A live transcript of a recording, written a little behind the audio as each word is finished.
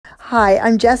Hi,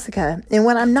 I'm Jessica, and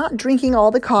when I'm not drinking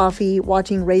all the coffee,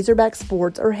 watching Razorback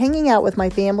sports, or hanging out with my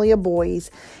family of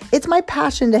boys, it's my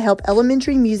passion to help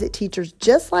elementary music teachers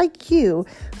just like you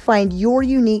find your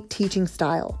unique teaching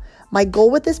style. My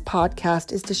goal with this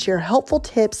podcast is to share helpful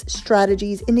tips,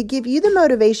 strategies, and to give you the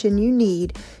motivation you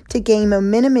need to gain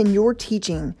momentum in your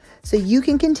teaching so you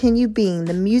can continue being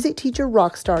the music teacher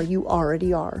rock star you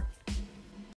already are.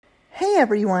 Hey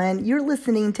everyone, you're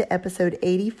listening to episode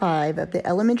 85 of the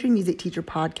Elementary Music Teacher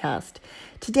Podcast.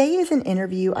 Today is an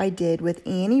interview I did with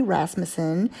Annie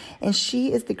Rasmussen, and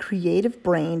she is the creative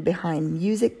brain behind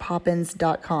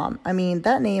musicpoppins.com. I mean,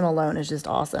 that name alone is just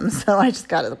awesome, so I just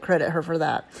got to credit her for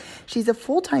that. She's a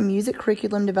full-time music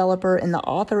curriculum developer and the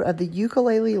author of the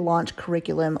ukulele launch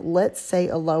curriculum, Let's Say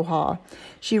Aloha.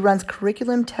 She runs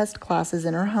curriculum test classes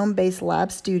in her home-based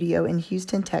lab studio in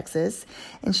Houston, Texas,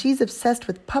 and she's obsessed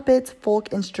with puppets,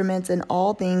 folk instruments, and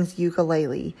all things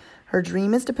ukulele. Her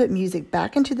dream is to put music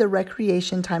back into the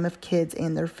recreation time of kids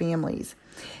and their families.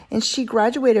 And she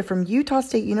graduated from Utah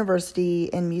State University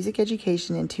in music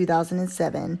education in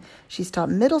 2007. She's taught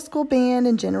middle school band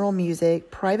and general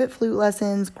music, private flute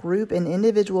lessons, group and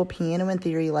individual piano and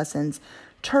theory lessons,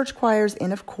 church choirs,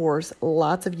 and of course,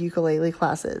 lots of ukulele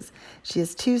classes. She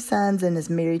has 2 sons and is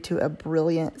married to a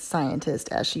brilliant scientist,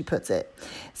 as she puts it.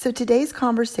 So today's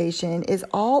conversation is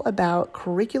all about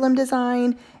curriculum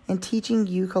design and teaching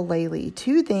ukulele,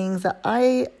 2 things that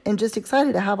I am just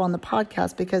excited to have on the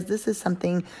podcast because this is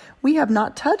something we have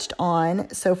not touched on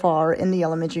so far in the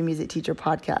Elementary Music Teacher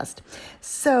Podcast.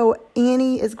 So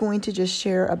Annie is going to just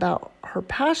share about her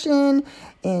passion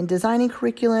in designing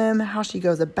curriculum, how she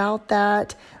goes about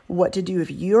that, what to do if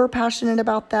you're passionate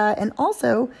about that, and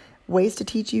also ways to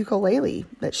teach ukulele,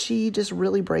 that she just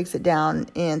really breaks it down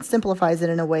and simplifies it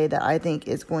in a way that I think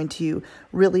is going to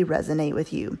really resonate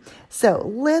with you. So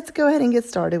let's go ahead and get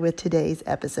started with today's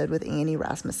episode with Annie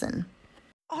Rasmussen.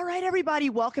 All right, everybody,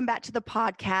 welcome back to the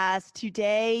podcast.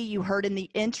 Today, you heard in the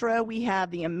intro, we have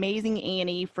the amazing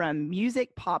Annie from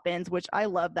Music Poppins, which I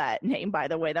love that name, by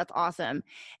the way. That's awesome.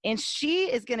 And she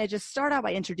is going to just start out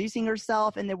by introducing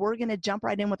herself, and then we're going to jump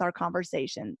right in with our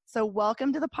conversation. So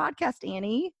welcome to the podcast,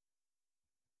 Annie.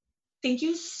 Thank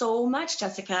you so much,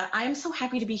 Jessica. I'm so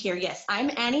happy to be here. Yes, I'm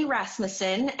Annie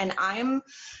Rasmussen, and I'm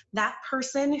that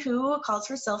person who calls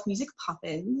herself Music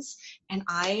Poppins, and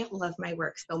I love my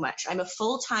work so much. I'm a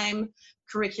full-time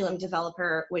curriculum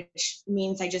developer, which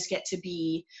means I just get to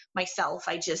be myself.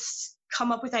 I just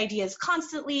come up with ideas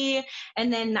constantly,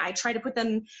 and then I try to put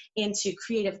them into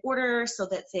creative order so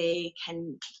that they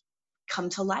can come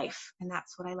to life, and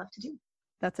that's what I love to do.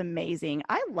 That's amazing.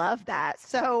 I love that.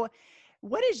 So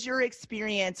what is your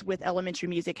experience with elementary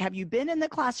music? Have you been in the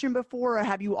classroom before, or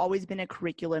have you always been a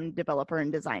curriculum developer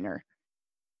and designer?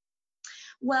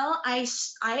 Well, I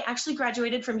actually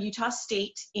graduated from Utah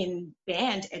State in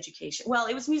band education. Well,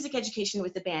 it was music education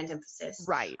with the band emphasis.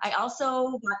 Right. I also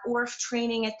got ORF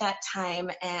training at that time,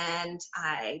 and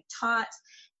I taught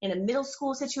in a middle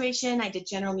school situation. I did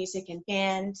general music and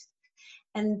band.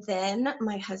 And then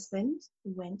my husband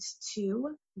went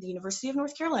to the University of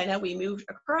North Carolina. We moved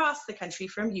across the country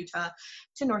from Utah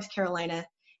to North Carolina,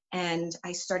 and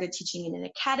I started teaching in an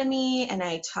academy, and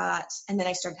I taught, and then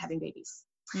I started having babies.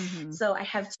 Mm-hmm. So I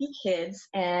have 2 kids,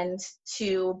 and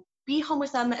to be home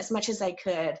with them as much as I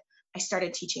could, I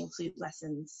started teaching flute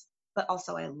lessons, but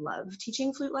also I love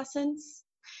teaching flute lessons.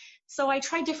 So I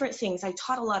tried different things. I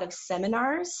taught a lot of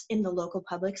seminars in the local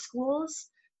public schools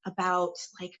about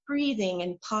like breathing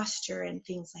and posture and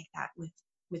things like that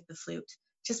with the flute,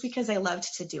 just because I loved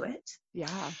to do it.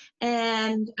 Yeah.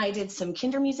 And I did some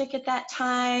kinder music at that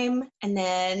time. And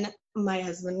then my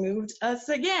husband moved us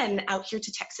again out here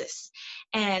to Texas.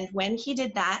 And when he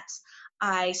did that,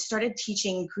 I started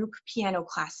teaching group piano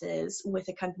classes with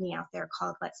a company out there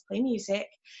called Let's Play Music.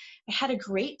 I had a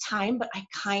great time, but I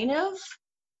kind of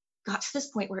got to this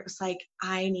point where it was like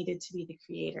I needed to be the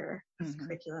creator of the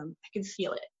curriculum. I could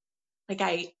feel it.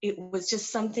 It was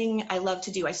just something I love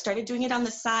to do. I started doing it on the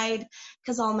side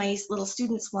because all my little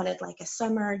students wanted like a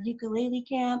summer ukulele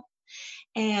camp,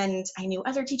 and I knew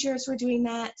other teachers were doing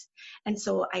that. And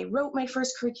so I wrote my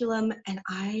first curriculum, and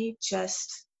it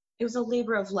was a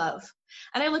labor of love.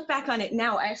 And I look back on it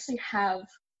now, I actually have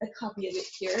a copy of it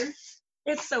here.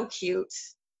 It's so cute.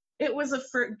 It was a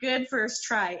good first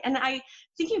try. And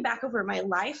thinking back over my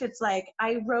life, it's like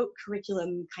I wrote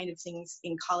curriculum kind of things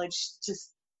in college,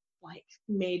 just like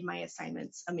made my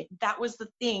assignments. I mean, that was the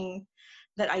thing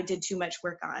that I did too much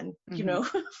work on,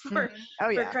 for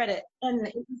credit. And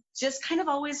it was just kind of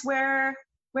always where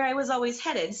I was always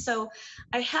headed. So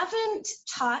I haven't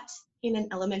taught in an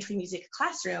elementary music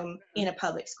classroom in a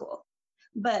public school.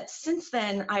 But since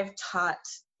then, I've taught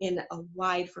in a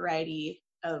wide variety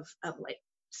of like,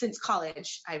 since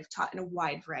college, I've taught in a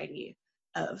wide variety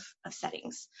of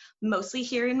settings, mostly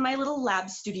here in my little lab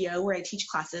studio where I teach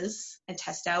classes and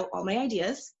test out all my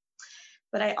ideas.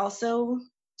 But I also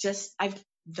I've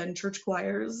done church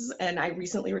choirs, and I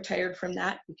recently retired from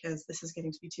that because this is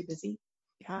getting to be too busy.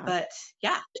 Yeah. But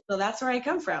yeah, so that's where I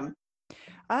come from.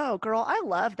 Oh, girl, I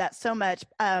love that so much.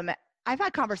 I've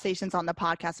had conversations on the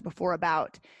podcast before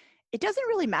about it doesn't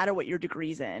really matter what your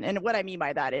degree's in. And what I mean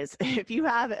by that is if you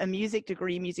have a music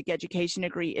degree, music education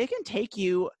degree, it can take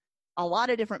you a lot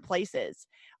of different places.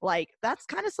 Like that's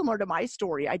kind of similar to my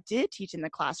story. I did teach in the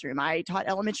classroom. I taught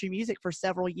elementary music for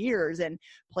several years and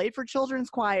played for children's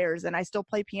choirs. And I still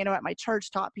play piano at my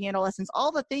church, taught piano lessons,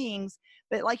 all the things.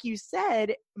 But like you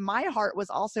said, my heart was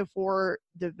also for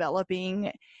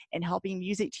developing and helping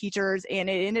music teachers. And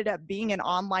it ended up being an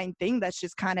online thing that's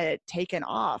just kind of taken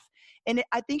off. And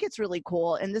I think it's really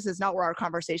cool. And this is not where our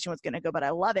conversation was going to go, but I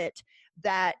love it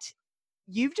that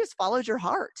you've just followed your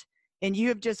heart. And you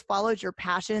have just followed your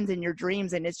passions and your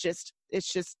dreams. And it's just,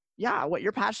 yeah, what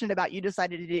you're passionate about, you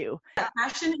decided to do.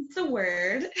 Passion is the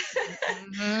word.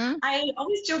 Mm-hmm. I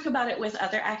always joke about it with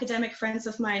other academic friends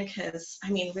of mine because,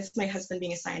 I mean, with my husband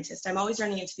being a scientist, I'm always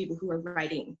running into people who are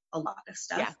writing a lot of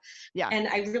stuff. Yeah. And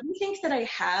I really think that I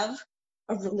have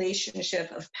a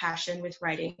relationship of passion with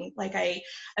writing. Like I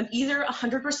am either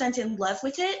 100% in love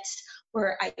with it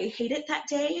or I hate it that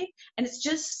day. And it's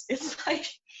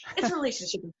a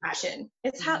relationship with passion.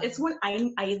 It's when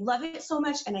I love it so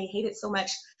much and I hate it so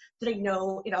much that I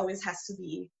know it always has to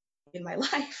be in my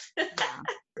life. Yeah.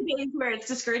 Days where it's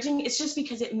discouraging, it's just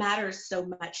because it matters so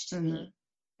much to me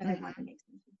that I want to make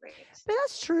something great. But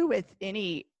that's true with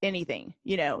anything,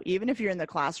 even if you're in the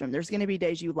classroom, there's going to be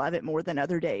days you love it more than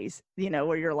other days,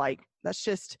 where you're like, that's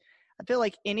just, I feel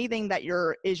like anything that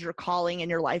is your calling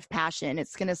and your life passion,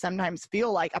 it's going to sometimes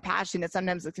feel like a passion. And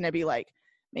sometimes it's going to be like,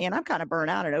 man, I'm kind of burnt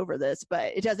out and over this,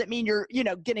 but it doesn't mean you're,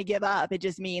 going to give up. It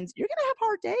just means you're going to have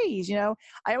hard days.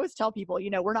 I always tell people,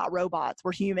 we're not robots,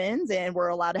 we're humans and we're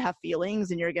allowed to have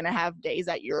feelings, and you're going to have days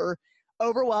that you're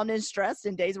overwhelmed and stressed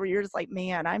and days where you're just like,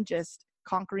 man, I'm just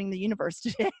conquering the universe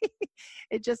today.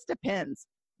 It just depends.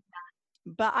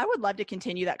 But I would love to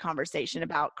continue that conversation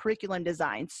about curriculum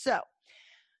design. So,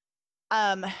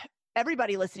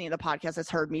 everybody listening to the podcast has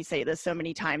heard me say this so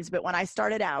many times, but when I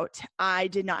started out, I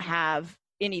did not have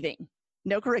anything,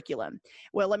 no curriculum.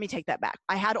 Well, let me take that back.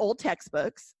 I had old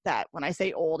textbooks that, when I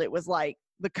say old, it was like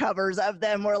the covers of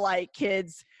them were like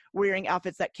kids wearing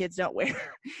outfits that kids don't wear.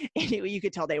 Anyway, you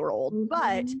could tell they were old,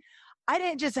 but I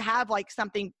didn't just have like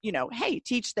something, hey,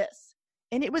 teach this.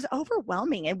 And it was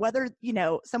overwhelming. And whether,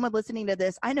 someone listening to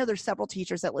this, I know there's several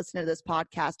teachers that listen to this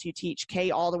podcast who teach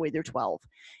K all the way through 12.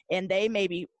 And they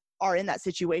maybe are in that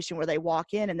situation where they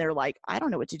walk in and they're like, I don't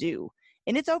know what to do.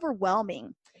 And it's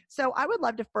overwhelming. So I would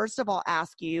love to, first of all,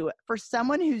 ask you, for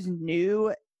someone who's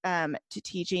new to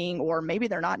teaching, or maybe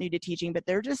they're not new to teaching, but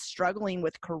they're just struggling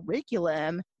with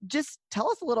curriculum, just tell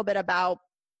us a little bit about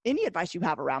any advice you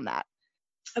have around that.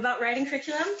 About writing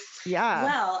curriculum? Yeah.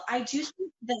 Well, I do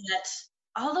think that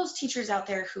all those teachers out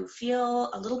there who feel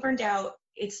a little burned out,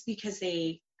 it's because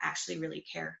they actually really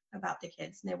care about the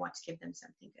kids and they want to give them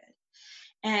something good.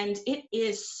 And it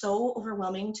is so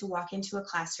overwhelming to walk into a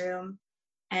classroom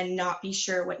and not be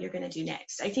sure what you're going to do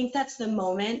next. I think that's the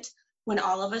moment when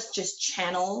all of us just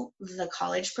channel the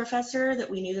college professor that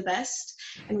we knew the best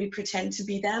and we pretend to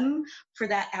be them for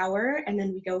that hour. And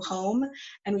then we go home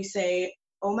and we say,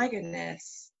 oh my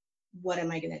goodness, what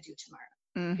am I going to do tomorrow?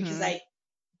 Mm-hmm. Because I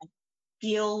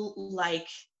feel like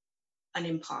an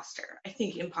imposter. I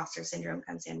think imposter syndrome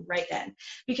comes in right then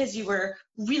because you were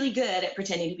really good at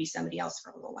pretending to be somebody else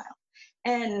for a little while.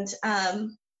 And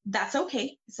that's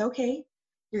okay. It's okay.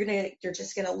 You're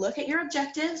just going to look at your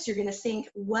objectives. You're going to think,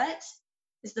 what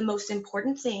is the most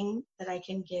important thing that I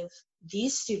can give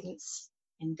these students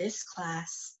in this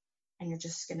class? And you're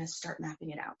just going to start mapping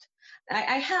it out.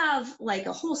 I have like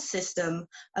a whole system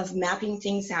of mapping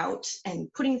things out and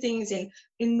putting things in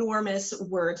enormous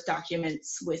Word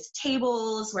documents with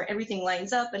tables where everything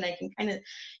lines up, and I can kind of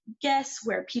guess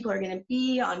where people are going to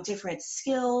be on different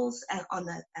skills and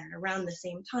around the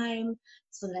same time,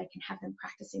 so that I can have them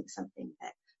practicing something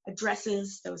that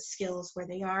addresses those skills where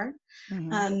they are.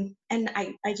 Mm-hmm. And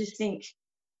I just think,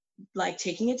 like,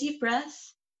 taking a deep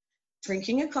breath,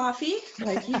 drinking a coffee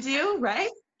like you do,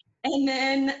 right? And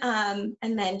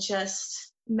then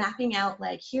just mapping out,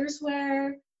 like, here's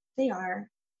where they are,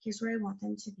 here's where I want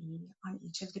them to be on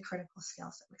each of the critical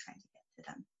skills that we're trying to get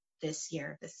to them this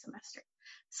year, this semester.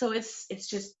 So it's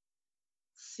just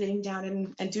sitting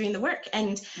down and doing the work.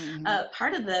 And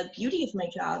part of the beauty of my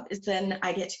job is then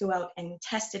I get to go out and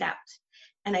test it out.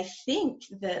 And I think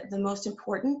the most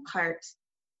important part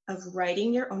of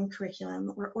writing your own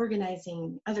curriculum or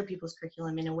organizing other people's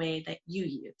curriculum in a way that you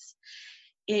use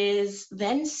is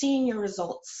then seeing your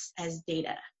results as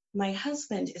data. My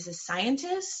husband is a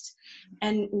scientist,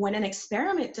 and when an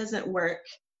experiment doesn't work,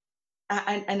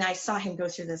 and I saw him go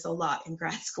through this a lot in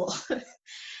grad school,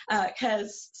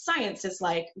 because science is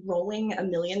like rolling a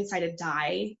million-sided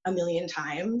die a million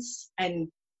times and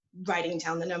writing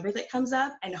down the number that comes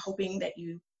up and hoping that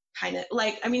you kind of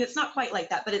like, I mean, it's not quite like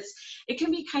that, but it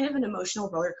can be kind of an emotional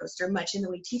roller coaster, much in the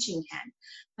way teaching can.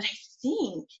 But I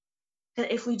think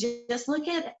that if we just look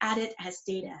at it as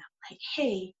data, like,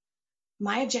 hey,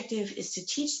 my objective is to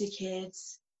teach the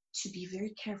kids to be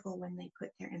very careful when they put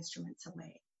their instruments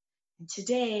away. And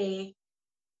today,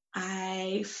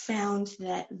 I found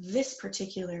that this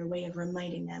particular way of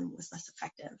reminding them was less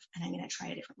effective, and I'm going to try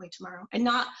a different way tomorrow. And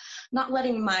not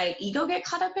letting my ego get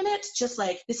caught up in it, just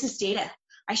like, this is data.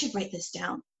 I should write this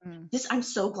down. I'm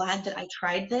so glad that I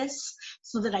tried this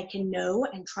so that I can know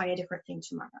and try a different thing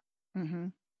tomorrow. Mm-hmm.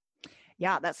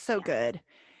 Yeah, that's so good.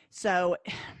 So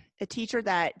a teacher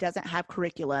that doesn't have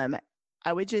curriculum,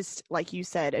 I would just, like you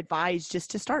said, advise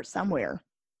just to start somewhere.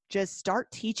 Just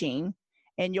start teaching,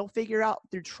 and you'll figure out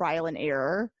through trial and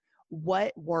error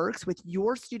what works with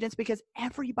your students, because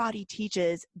everybody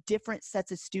teaches different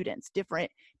sets of students,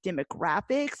 different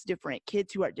demographics, different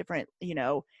kids who are different,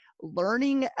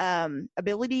 learning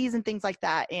abilities and things like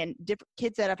that, and different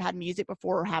kids that have had music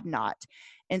before or have not.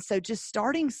 And so just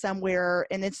starting somewhere,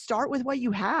 and then start with what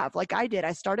you have. Like I did,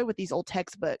 I started with these old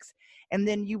textbooks, and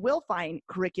then you will find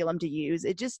curriculum to use.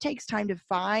 It just takes time to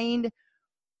find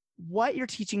what your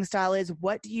teaching style is.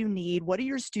 What do you need? What do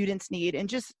your students need? And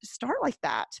just start like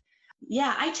that.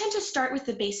 Yeah, I tend to start with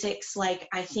the basics. Like,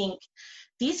 I think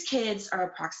these kids are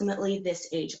approximately this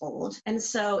age old. And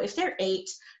so if they're 8,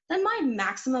 then my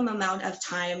maximum amount of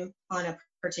time on a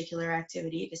particular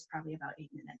activity is probably about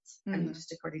 8 minutes. I mean,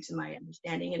 just according to my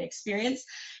understanding and experience.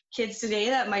 Kids today,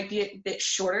 that might be a bit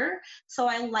shorter. So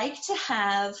I like to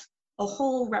have a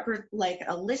whole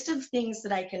a list of things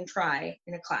that I can try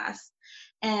in a class.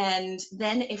 And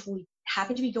then if we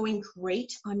happen to be going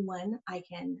great on one, I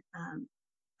can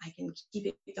keep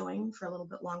it going for a little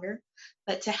bit longer.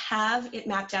 But to have it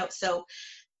mapped out, so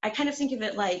I kind of think of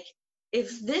it like,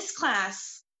 if this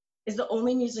class is the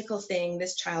only musical thing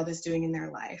this child is doing in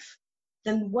their life,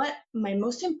 then what my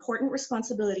most important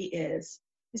responsibility is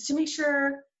to make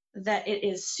sure that it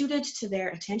is suited to their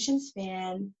attention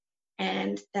span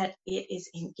and that it is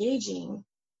engaging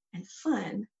and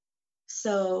fun,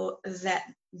 so that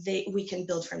we can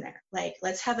build from there. Like,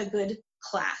 let's have a good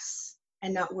class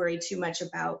and not worry too much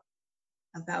about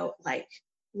like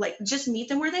just meet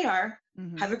them where they are,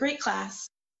 have a great class,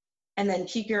 and then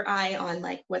keep your eye on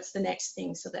like what's the next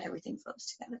thing so that everything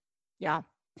flows together. Yeah.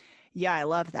 Yeah, I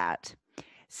love that.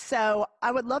 So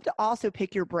I would love to also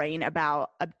pick your brain about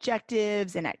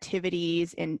objectives and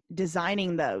activities and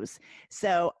designing those.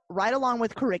 So right along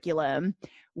with curriculum,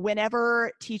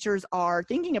 whenever teachers are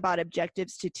thinking about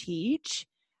objectives to teach,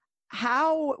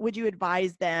 how would you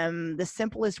advise them the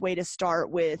simplest way to start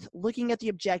with looking at the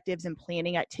objectives and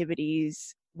planning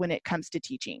activities when it comes to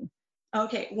teaching?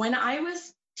 Okay, when I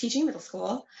was teaching middle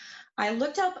school, I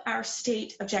looked up our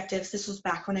state objectives. This was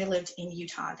back when I lived in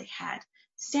Utah. They had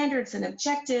standards and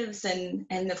objectives,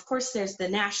 and of course there's the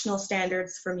national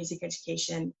standards for music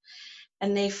education.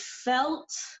 And they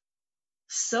felt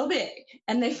so big,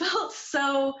 and they felt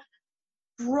so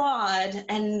broad,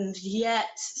 and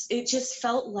yet it just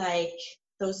felt like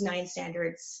those 9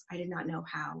 standards, I did not know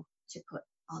how to put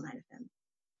all 9 of them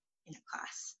in a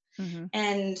class.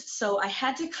 And so I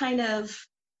had to kind of,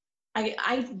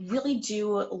 I really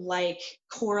do like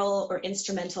choral or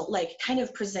instrumental, like kind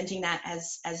of presenting that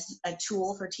as a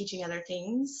tool for teaching other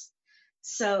things,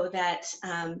 so that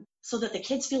the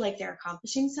kids feel like they're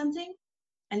accomplishing something.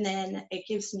 And then it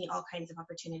gives me all kinds of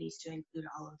opportunities to include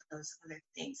all of those other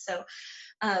things. So,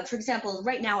 for example,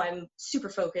 right now I'm super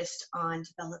focused on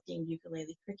developing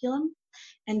ukulele curriculum.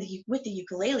 And with the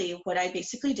ukulele, what I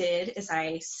basically did is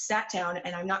I sat down,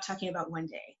 and I'm not talking about one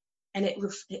day, and it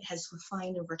has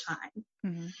refined over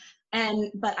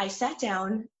time. But I sat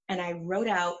down and I wrote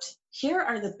out, here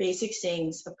are the basic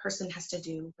things a person has to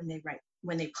do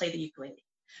when they play the ukulele.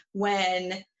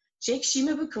 When Jake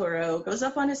Shimabukuro goes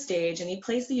up on a stage and he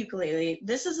plays the ukulele,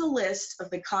 this is a list of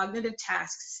the cognitive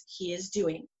tasks he is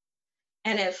doing.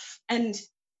 And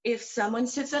if someone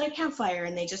sits at a campfire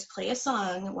and they just play a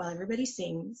song while everybody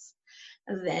sings,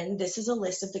 then this is a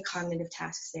list of the cognitive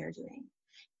tasks they're doing.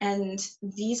 And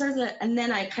and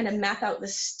then I kind of map out the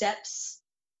steps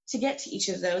to get to each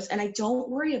of those. And I don't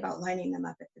worry about lining them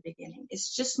up at the beginning.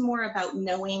 It's just more about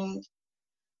knowing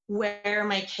where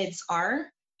my kids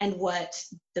are and what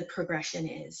the progression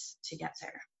is to get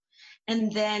there.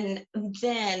 And then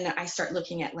I start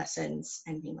looking at lessons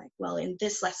and being like, well, in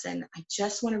this lesson, I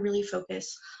just want to really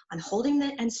focus on holding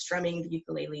and strumming the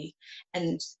ukulele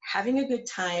and having a good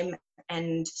time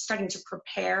and starting to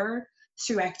prepare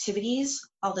through activities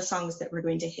all the songs that we're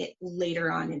going to hit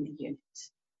later on in the unit.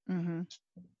 Mm-hmm.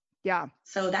 Yeah.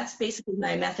 So that's basically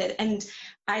my method. And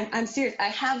I'm serious. I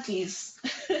have these.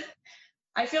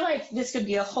 I feel like this could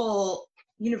be a whole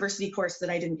university course that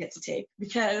I didn't get to take,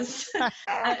 because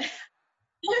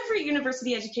every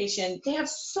university education, they have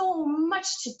so much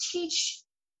to teach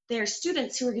their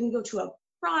students who are going to go to a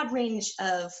broad range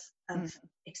of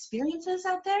experiences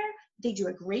out there. They do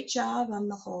a great job on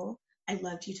the whole. I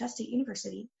loved Utah State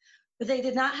University, but they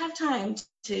did not have time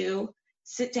to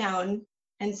sit down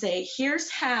and say,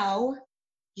 here's how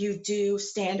you do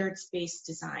standards-based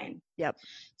design. Yep.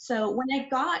 So when I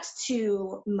got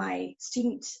to my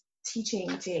student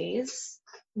teaching days,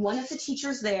 one of the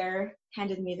teachers there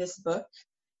handed me this book,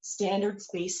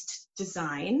 Standards-Based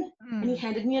Design, and he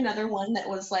handed me another one that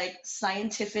was like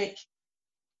scientific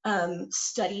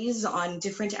studies on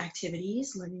different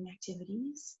activities, learning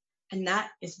activities. And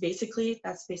that's basically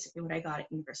what I got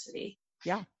at university.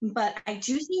 Yeah. But I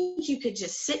do think you could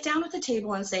just sit down at the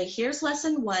table and say, here's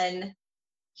lesson 1.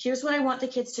 Here's what I want the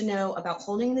kids to know about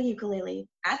holding the ukulele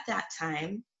at that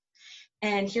time.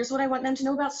 And here's what I want them to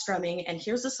know about strumming. And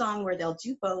here's a song where they'll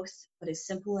do both, but it's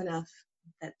simple enough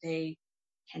that they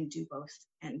can do both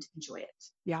and enjoy it.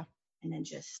 Yeah. And then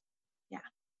just,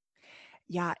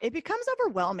 Yeah, it becomes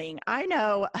overwhelming. I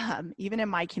know, even in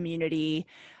my community,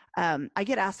 I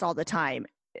get asked all the time.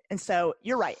 And so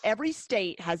you're right. Every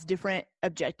state has different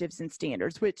objectives and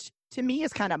standards, which to me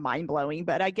is kind of mind blowing,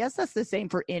 but I guess that's the same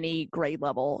for any grade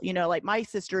level. You know, like my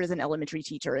sister is an elementary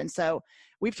teacher. And so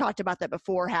we've talked about that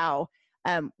before, how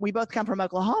we both come from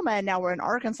Oklahoma and now we're in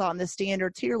Arkansas, and the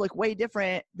standards here look way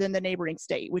different than the neighboring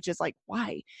state, which is like,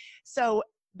 why? So,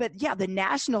 but yeah, the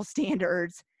national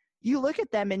standards, you look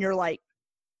at them and you're like,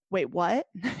 wait, what?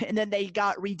 And then they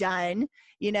got redone,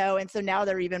 you know, and so now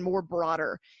they're even more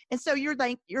broader. And so you're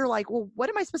like, well, what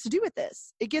am I supposed to do with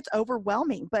this? It gets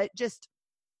overwhelming, but just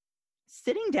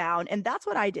sitting down, and that's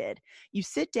what I did. You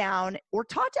sit down or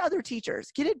talk to other teachers,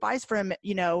 get advice from,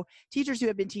 you know, teachers who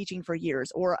have been teaching for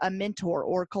years, or a mentor,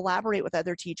 or collaborate with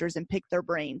other teachers and pick their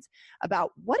brains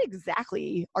about what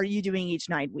exactly are you doing each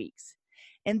 9 weeks.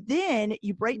 And then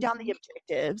you break down the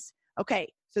objectives.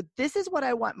 Okay, so this is what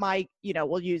I want my, you know,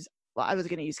 I was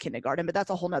going to use kindergarten, but that's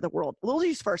a whole nother world. We'll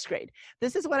use first grade.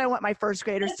 This is what I want my first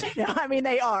graders to know. I mean,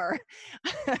 they are.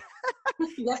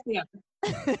 Yes, they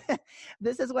are.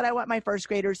 This is what I want my first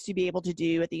graders to be able to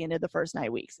do at the end of the first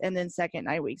 9 weeks, and then second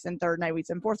 9 weeks, and third 9 weeks,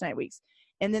 and fourth 9 weeks.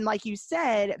 And then, like you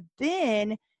said,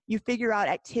 then you figure out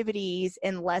activities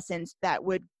and lessons that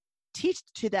would teach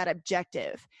to that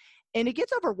objective. And it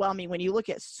gets overwhelming when you look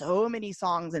at so many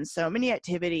songs and so many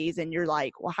activities, and you're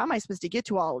like, well, how am I supposed to get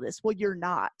to all of this? Well, you're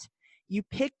not. You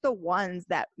pick the ones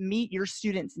that meet your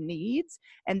students' needs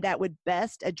and that would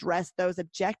best address those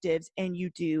objectives, and you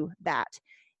do that.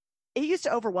 It used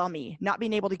to overwhelm me not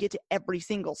being able to get to every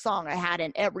single song I had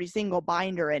in every single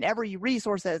binder and every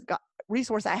resource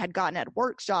I had gotten at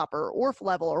workshop or ORF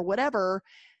level or whatever.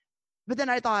 But then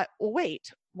I thought, well,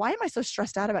 wait, why am I so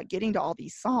stressed out about getting to all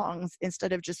these songs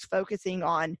instead of just focusing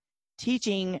on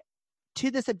teaching to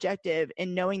this objective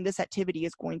and knowing this activity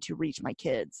is going to reach my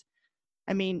kids?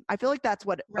 I mean, I feel like that's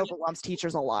what overwhelms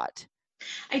teachers a lot.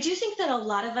 I do think that a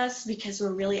lot of us, because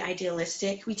we're really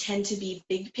idealistic, we tend to be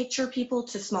big picture people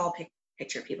to small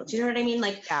picture people. Do you know what I mean?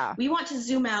 Like, Yeah. We want to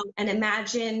zoom out and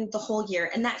imagine the whole year,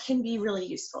 and that can be really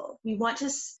useful. We want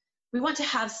to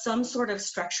have some sort of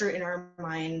structure in our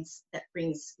minds that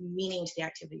brings meaning to the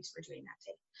activities we're doing that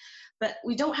day. But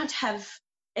we don't have to have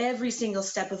every single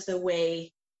step of the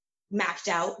way mapped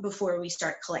out before we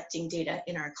start collecting data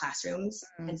in our classrooms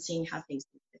and seeing how things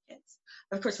move for the kids.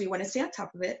 Of course, we want to stay on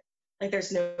top of it. Like,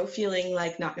 there's no feeling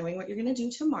like not knowing what you're going to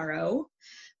do tomorrow.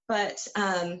 But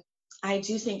I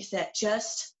do think that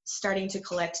just starting to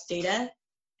collect data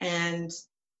and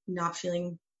not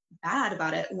feeling bad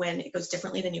about it when it goes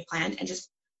differently than you planned, and just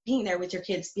being there with your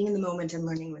kids, being in the moment and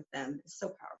learning with them is so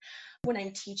powerful. When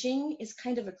I'm teaching is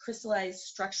kind of a crystallized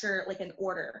structure, like an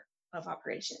order of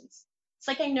operations. It's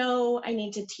like, I know I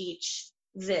need to teach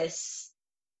this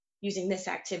using this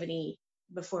activity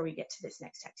before we get to this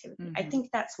next activity. Mm-hmm. I think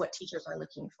that's what teachers are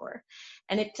looking for.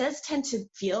 And it does tend to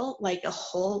feel like a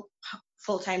whole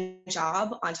full-time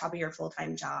job on top of your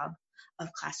full-time job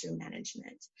of classroom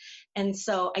management. And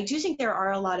so I do think there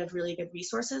are a lot of really good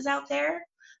resources out there,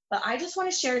 but I just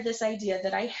want to share this idea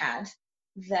that I had,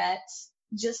 that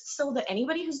just so that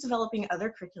anybody who's developing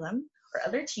other curriculum or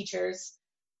other teachers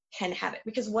can have it.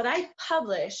 Because what I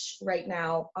publish right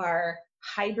now are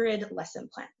hybrid lesson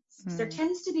plans. Mm. There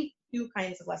tends to be two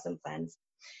kinds of lesson plans.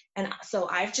 And so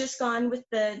I've just gone with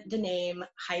the name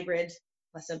hybrid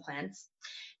lesson plans.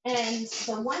 And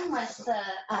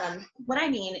what I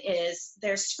mean is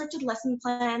there's scripted lesson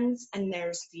plans, and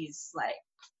there's these like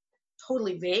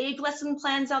totally vague lesson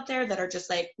plans out there that are just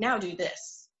like, now do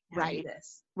this, now right, do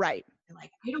this. Right. And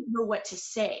like, I don't know what to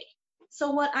say.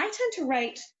 So what I tend to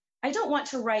write, I don't want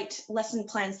to write lesson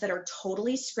plans that are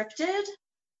totally scripted.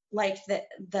 Like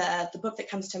the book that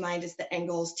comes to mind is the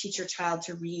Engels Teach Your Child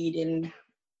to Read in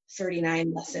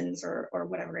 39 lessons or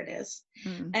whatever it is.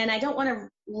 Mm. And I don't want to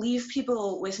leave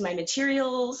people with my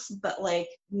materials, but like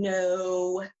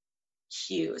no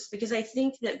cues, because I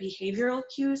think that behavioral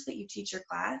cues that you teach your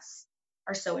class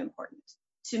are so important.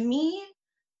 To me,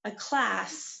 a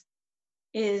class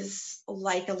is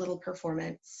like a little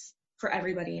performance for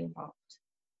everybody involved.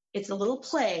 It's a little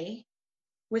play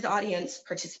with audience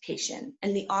participation.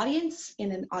 And the audience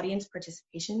in an audience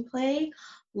participation play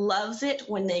loves it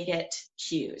when they get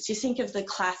cues. You think of the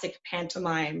classic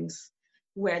pantomimes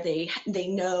where they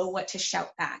know what to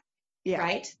shout back,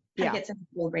 right? That gets a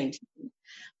full brain team.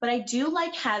 But I do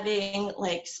like having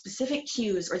like specific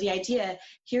cues, or the idea,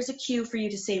 here's a cue for you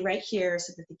to say right here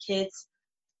so that the kids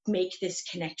make this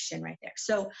connection right there.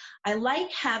 So I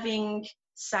like having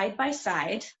side by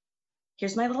side.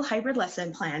 Here's my little hybrid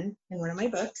lesson plan in one of my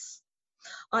books.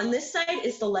 On this side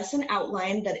is the lesson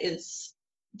outline that is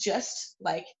just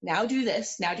like, now do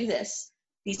this, now do this.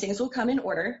 These things will come in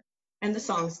order, and the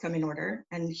songs come in order.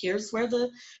 And here's where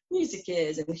the music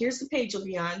is, and here's the page you'll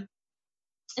be on.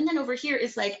 And then over here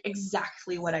is like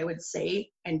exactly what I would say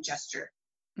and gesture.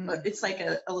 But it's like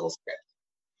a little script.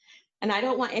 And I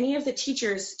don't want any of the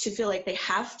teachers to feel like they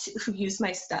have to use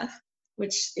my stuff,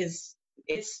 which is,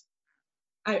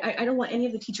 I don't want any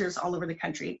of the teachers all over the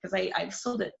country, because I've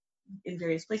sold it in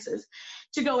various places,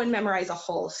 to go and memorize a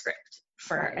whole script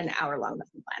for an hour-long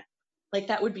lesson plan. Like,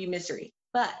 that would be misery.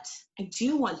 But I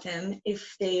do want them,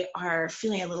 if they are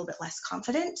feeling a little bit less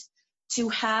confident, to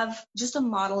have just a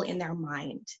model in their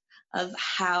mind of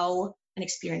how an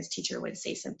experienced teacher would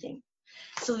say something.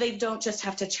 So they don't just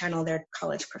have to channel their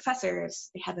college professors,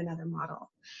 they have another model.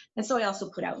 And so I also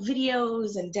put out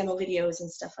videos and demo videos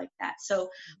and stuff like that. So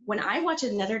when I watch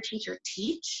another teacher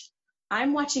teach,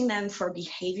 I'm watching them for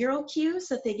behavioral cues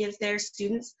that they give their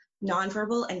students,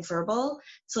 nonverbal and verbal,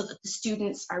 so that the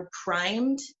students are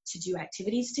primed to do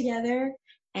activities together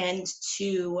and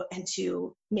to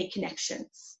make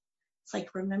connections. It's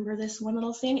like, remember this one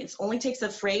little thing? It only takes a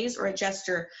phrase or a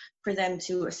gesture for them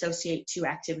to associate two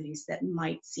activities that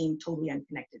might seem totally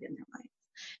unconnected in their mind.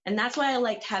 And that's why I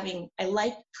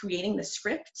like creating the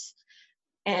script,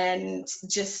 and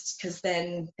just because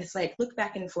then it's like, look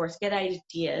back and forth, get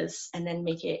ideas, and then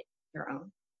make it your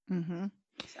own. Mm-hmm.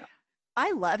 So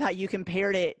I love how you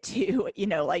compared it to,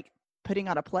 like putting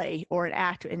on a play or an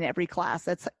act in every class.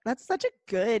 That's such a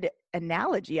good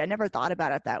analogy. I never thought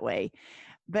about it that way.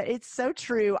 But it's so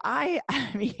true. I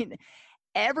mean,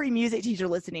 every music teacher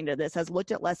listening to this has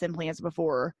looked at lesson plans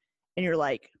before, and you're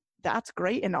like, that's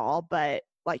great and all, but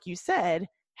like you said,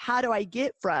 how do I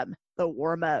get from the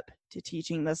warm up to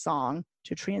teaching the song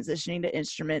to transitioning to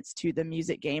instruments to the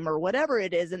music game or whatever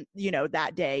it is, and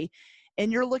that day?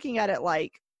 And you're looking at it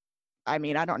like, I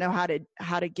mean, I don't know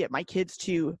how to get my kids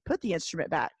to put the instrument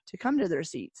back, to come to their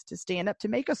seats, to stand up, to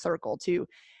make a circle,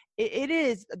 it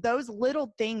is those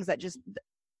little things that just,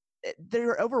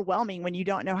 they're overwhelming when you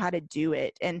don't know how to do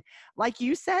it. And like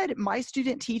you said, my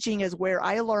student teaching is where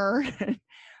I learned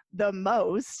the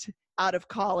most out of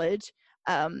college,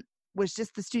 was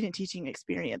just the student teaching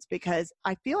experience, because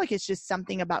I feel like it's just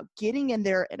something about getting in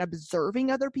there and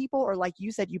observing other people, or like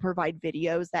you said, you provide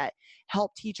videos that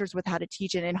help teachers with how to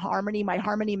teach. And in Harmony, my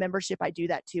Harmony membership, I do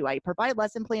that too. I provide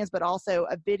lesson plans, but also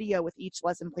a video with each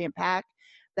lesson plan pack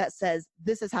that says,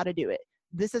 this is how to do it.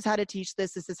 This is how to teach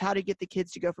this. This is how to get the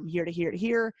kids to go from here to here to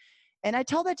here. And I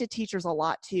tell that to teachers a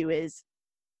lot too, is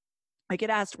I get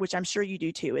asked, which I'm sure you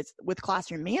do too, is with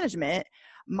classroom management,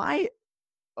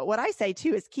 what I say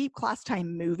too is keep class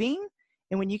time moving.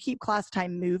 And when you keep class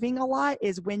time moving a lot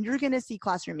is when you're going to see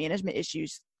classroom management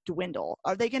issues dwindle.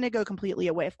 Are they going to go completely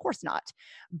away? Of course not.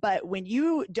 But when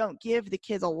you don't give the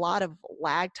kids a lot of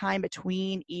lag time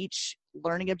between each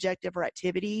learning objective or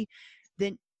activity,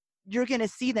 then you're going to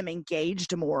see them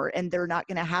engaged more, and they're not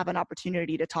going to have an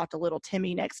opportunity to talk to little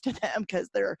Timmy next to them because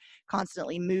they're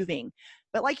constantly moving.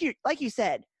 But like you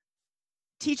said,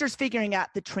 teachers figuring out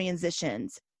the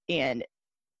transitions and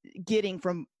getting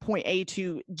from point A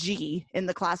to G in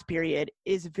the class period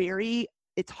is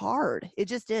it's hard. It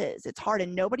just is. It's hard,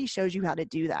 and nobody shows you how to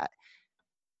do that.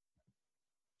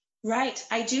 Right.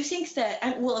 I do think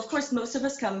that, well, of course, most of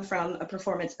us come from a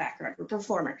performance background. We're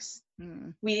performers.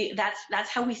 That's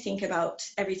how we think about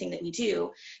everything that we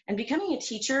do. And becoming a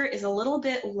teacher is a little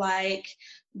bit like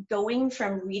going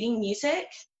from reading music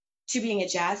to being a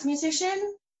jazz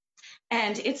musician.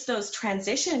 And it's those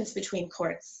transitions between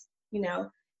chords.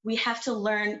 We have to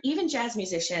learn, even jazz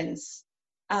musicians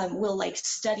will like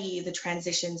study the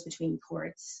transitions between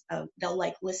chords. They'll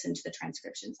like listen to the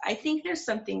transcriptions. I think there's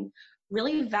something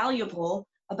really valuable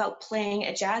about playing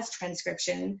a jazz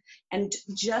transcription and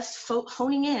just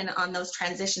honing in on those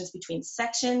transitions between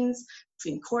sections,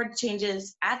 between chord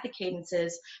changes, at the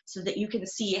cadences, so that you can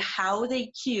see how they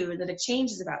cue that a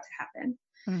change is about to happen.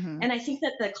 And I think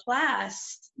that the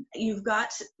class,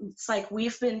 it's like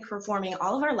we've been performing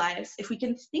all of our lives. If we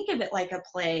can think of it like a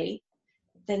play,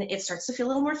 then it starts to feel a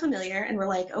little more familiar. And we're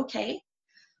like, okay,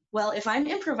 well, if I'm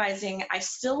improvising, I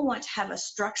still want to have a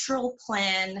structural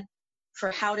plan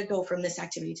for how to go from this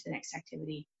activity to the next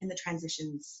activity. And the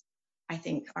transitions, I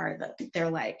think, they're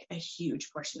like a huge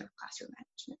portion of classroom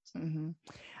management.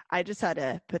 I just had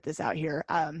to put this out here.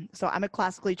 So I'm a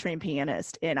classically trained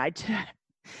pianist, and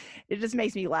it just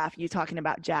makes me laugh, you talking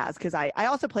about jazz, because I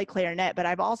also play clarinet, but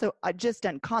I've just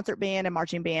done concert band and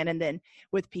marching band. And then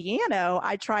with piano,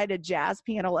 I tried a jazz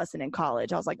piano lesson in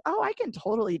college. I was like, oh, I can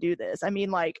totally do this. I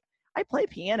mean, like, I play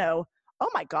piano. Oh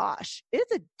my gosh,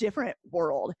 it's a different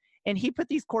world. And he put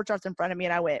these chord charts in front of me,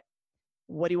 and I went,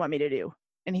 what do you want me to do?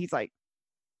 And he's like,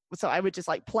 so I would just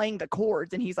like playing the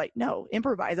chords, and he's like, no,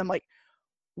 improvise. I'm like,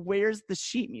 where's the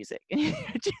sheet music? And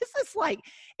it's just like,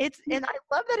 and I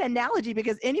love that analogy,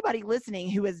 because anybody listening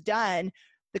who has done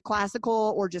the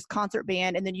classical or just concert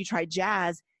band, and then you try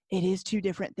jazz, it is two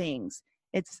different things.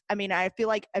 I feel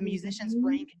like a musician's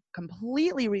brain can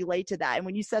completely relate to that. And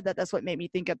when you said that, that's what made me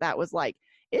think of that, was like,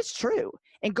 it's true.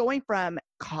 And going from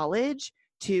college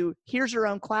to here's your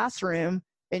own classroom,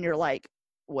 and you're like,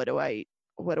 what do I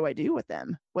do with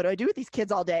them? What do I do with these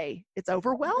kids all day? It's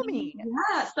overwhelming.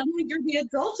 Yeah, suddenly you're the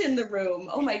adult in the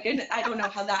room. Oh my goodness, I don't know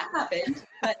how that happened.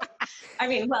 But I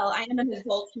am an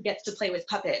adult who gets to play with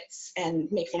puppets and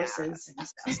make voices and stuff,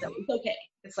 so it's okay.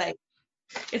 It's like,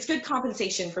 it's good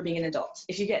compensation for being an adult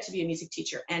if you get to be a music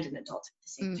teacher and an adult at the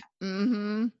same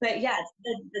time. But yeah,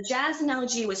 the jazz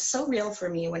analogy was so real for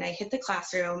me when I hit the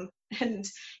classroom, and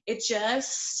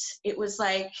it was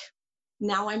like,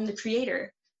 now I'm the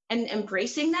creator. And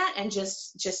embracing that, and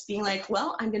just being like,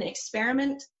 well, I'm going to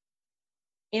experiment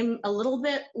with a little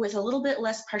bit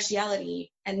less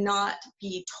partiality, and not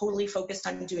be totally focused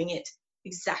on doing it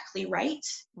exactly right.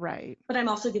 Right. But I'm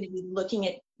also going to be looking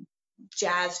at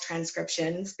jazz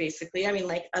transcriptions, basically. I mean,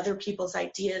 like other people's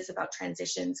ideas about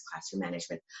transitions, classroom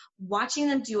management, watching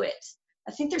them do it.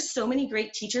 I think there's so many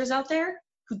great teachers out there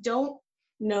who don't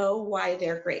know why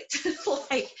they're great.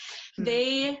 Like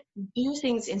they do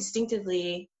things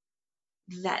instinctively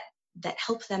that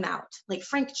help them out. Like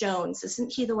Frank Jones,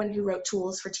 isn't he the one who wrote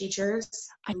Tools for Teachers?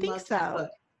 I think so.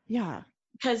 Yeah.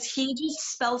 Because he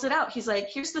just spells it out. He's like,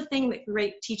 here's the thing that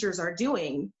great teachers are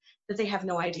doing that they have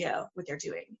no idea what they're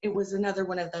doing. It was another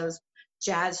one of those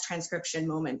jazz transcription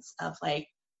moments of like,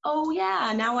 oh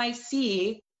yeah, now I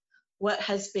see what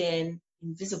has been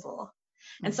invisible.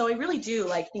 And so I really do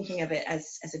like thinking of it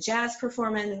as a jazz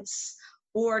performance,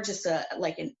 or just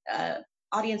an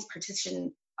audience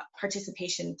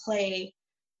participation play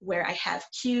where I have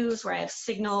cues, where I have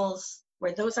signals,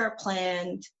 where those are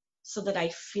planned, so that I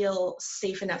feel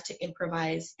safe enough to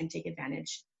improvise and take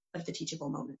advantage of the teachable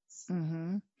moments.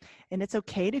 And it's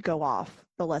okay to go off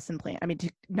the lesson plan. I mean, to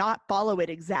not follow it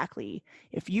exactly.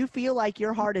 If you feel like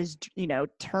your heart is,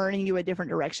 turning you a different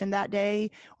direction that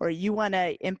day, or you want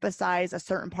to emphasize a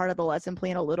certain part of the lesson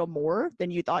plan a little more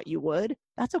than you thought you would,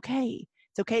 that's okay.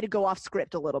 It's okay to go off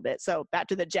script a little bit. So back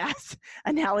to the jazz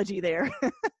analogy there.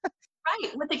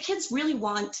 Right. What the kids really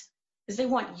want is they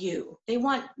want you. They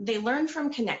learn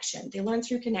from connection. They learn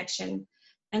through connection.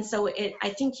 And so I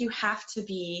think you have to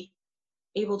be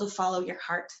able to follow your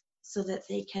heart, so that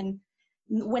they can,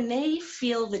 when they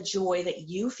feel the joy that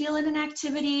you feel in an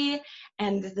activity,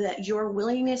 and that your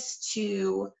willingness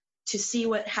to see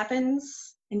what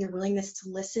happens, and your willingness to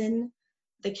listen,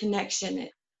 the connection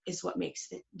is what makes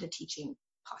the teaching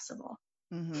possible.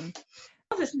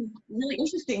 this is really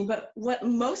interesting, but what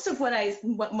most of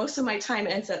my time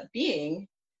ends up being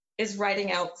is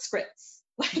writing out scripts,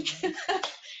 like,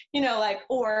 and all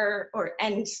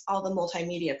the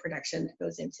multimedia production that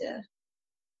goes into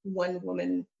one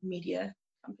woman media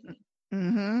company.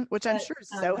 Mm-hmm. Which I'm sure is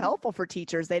so helpful for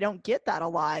teachers. They don't get that a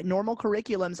lot. Normal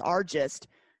curriculums are just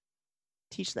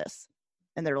teach this.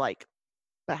 And they're like,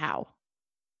 but how?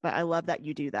 But I love that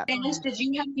you do that. And did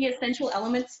you have the Essential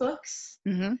Elements books?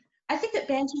 Mm-hmm. I think that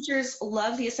band teachers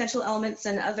love the Essential Elements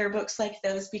and other books like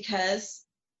those because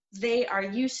they are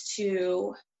used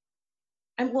to,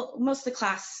 and well, most of the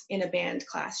class in a band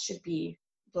class should be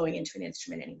blowing into an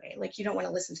instrument anyway. Like, you don't want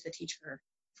to listen to the teacher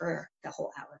for the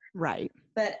whole hour. Right.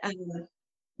 But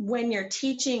when you're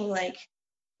teaching like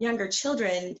younger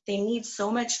children, they need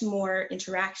so much more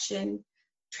interaction,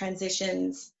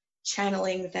 transitions,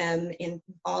 channeling them in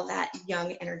all that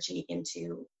young energy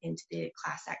into the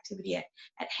class activity at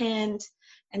hand.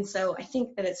 And so I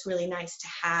think that it's really nice to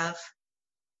have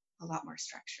a lot more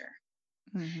structure.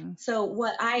 Mm-hmm. So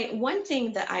one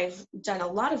thing that I've done a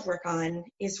lot of work on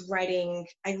is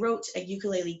I wrote a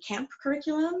ukulele camp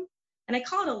curriculum, and I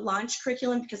call it a launch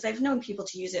curriculum because I've known people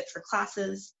to use it for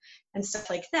classes and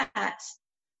stuff like that.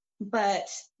 But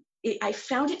I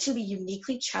found it to be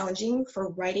uniquely challenging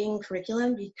for writing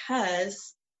curriculum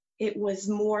because it was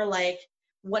more like,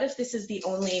 what if this is the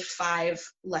only 5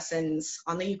 lessons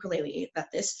on the ukulele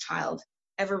that this child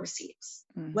ever receives?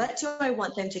 Mm-hmm. What do I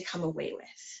want them to come away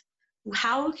with?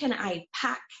 How can I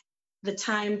pack the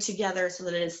time together so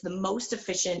that it's the most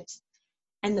efficient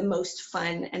and the most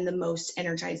fun and the most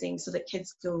energizing so that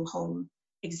kids go home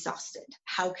exhausted?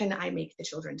 How can I make the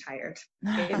children tired?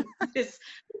 This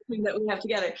thing that we have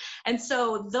together. And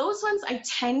so those ones I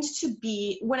tend to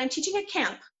be, when I'm teaching a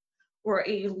camp or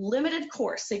a limited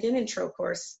course, like an intro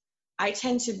course, I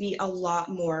tend to be a lot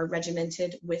more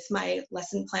regimented with my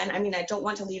lesson plan. I mean, I don't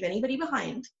want to leave anybody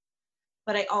behind,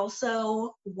 but I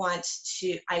also want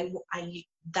to,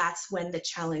 that's when the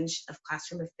challenge of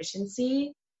classroom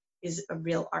efficiency is a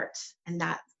real art. And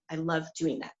that I love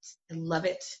doing that. I love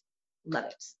it. Love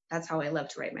it. That's how I love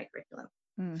to write my curriculum.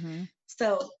 Mm-hmm.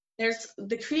 So there's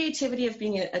the creativity of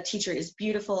being a teacher is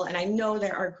beautiful. And I know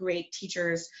there are great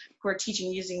teachers who are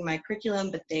teaching using my curriculum,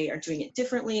 but they are doing it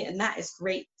differently. And that is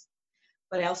great.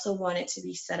 But I also want it to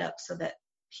be set up so that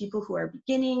people who are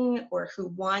beginning or who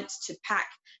want to pack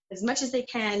as much as they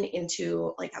can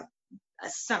into like a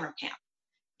summer camp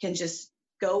can just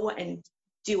go and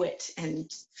do it and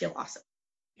feel awesome.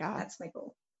 Yeah. That's my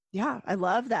goal. Yeah, I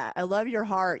love that. I love your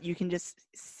heart. You can just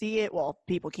see it. Well,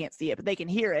 people can't see it, but they can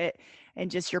hear it,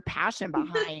 and just your passion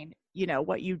behind,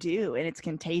 what you do, and it's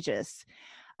contagious.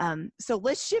 So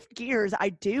let's shift gears. I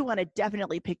do want to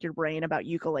definitely pick your brain about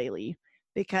ukulele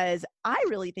because I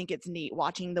really think it's neat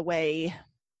watching the way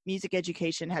music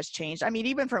education has changed. I mean,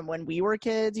 even from when we were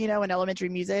kids, in elementary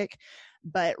music,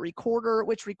 but recorder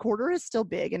is still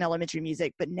big in elementary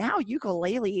music, but now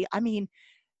ukulele, I mean,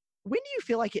 when do you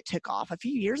feel like it took off? A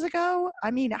few years ago? I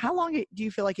mean, how long do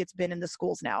you feel like it's been in the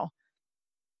schools now?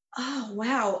 Oh,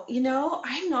 wow.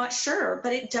 I'm not sure,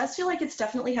 but it does feel like it's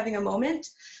definitely having a moment.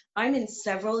 I'm in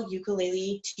several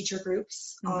ukulele teacher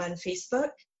groups on Facebook,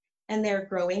 and they're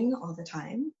growing all the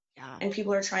time. Yeah. And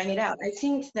people are trying it out. I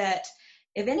think that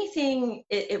if anything,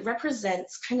 it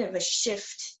represents kind of a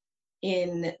shift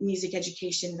in music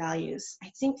education values.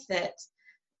 I think that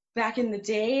back in the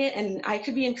day, and I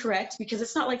could be incorrect because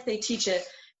it's not like they teach a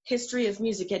history of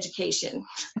music education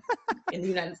in the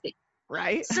United States.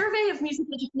 Right. Survey of music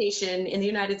education in the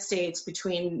United States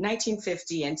between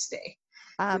 1950 and today.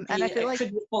 And I feel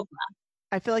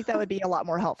like that would be a lot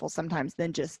more helpful sometimes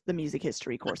than just the music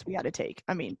history course we had to take.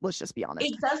 I mean, let's just be honest.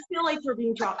 It does feel like we're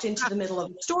being dropped into the middle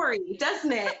of a story,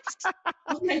 doesn't it?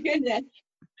 Oh my goodness.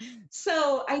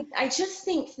 So I just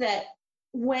think that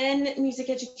when music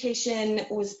education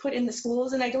was put in the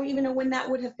schools, and I don't even know when that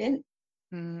would have been,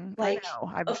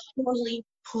 formally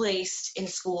placed in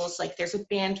schools, like there's a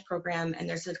band program and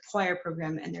there's a choir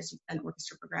program and there's an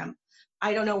orchestra program.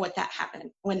 I don't know when that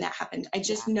happened. I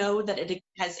just know that it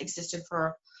has existed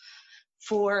for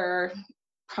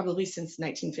probably since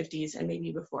 1950s and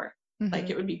maybe before. Mm-hmm. Like,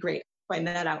 it would be great to find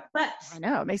that out. But I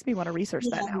know, it makes me want to research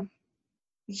that now.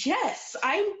 Yes,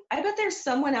 I bet there's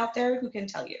someone out there who can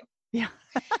tell you. Yeah.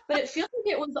 But it feels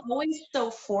like it was always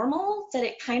so formal that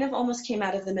it kind of almost came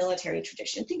out of the military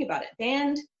tradition. Think about it.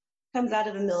 Band comes out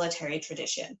of the military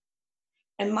tradition.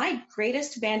 And my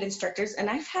greatest band instructors, and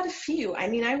I've had a few, I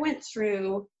mean, I went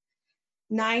through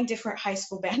 9 different high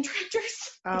school band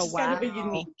directors, which is kind of a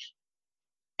unique.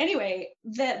 Anyway,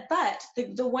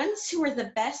 the ones who were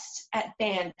the best at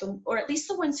band, or at least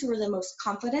the ones who were the most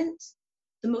confident,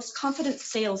 most confident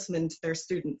salesman to their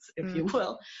students, if you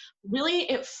will. Really,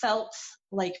 it felt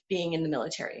like being in the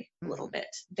military a little bit.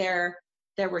 There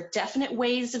were definite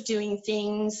ways of doing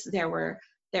things. There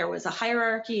was a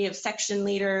hierarchy of section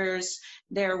leaders.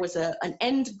 There was an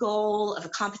end goal of a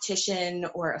competition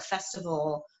or a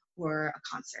festival or a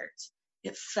concert.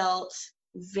 It felt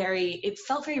very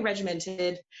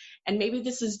regimented, and maybe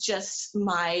this is just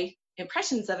my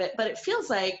impressions of it, but it feels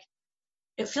like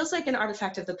an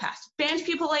artifact of the past. Band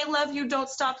people, I love you. Don't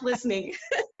stop listening.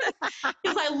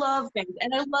 Because I love band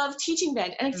and I love teaching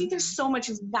band. And I think there's so much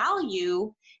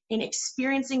value in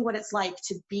experiencing what it's like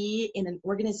to be in an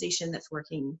organization that's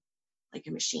working like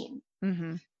a machine.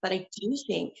 But I do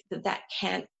think that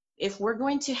if we're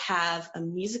going to have a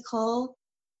musical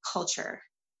culture,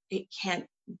 it can't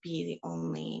be the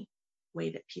only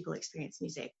way that people experience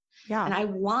music. Yeah.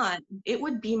 And it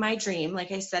would be my dream,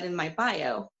 like I said in my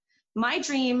bio, my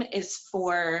dream is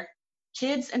for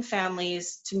kids and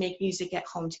families to make music at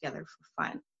home together for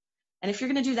fun. And if you're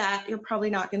going to do that, you're probably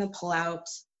not going to pull out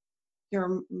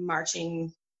your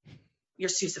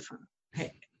sousaphone.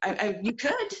 You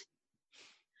could,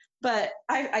 but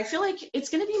I feel like it's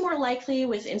going to be more likely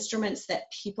with instruments that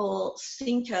people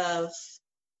think of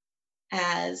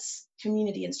as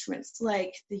community instruments,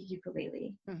 like the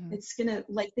ukulele. It's going to,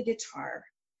 like the guitar.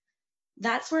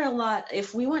 That's where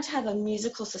if we want to have a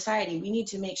musical society, we need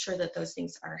to make sure that those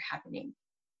things are happening.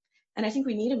 And I think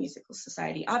we need a musical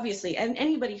society, obviously. And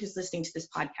anybody who's listening to this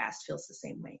podcast feels the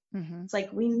same way. It's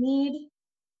like we need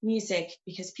music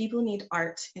because people need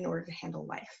art in order to handle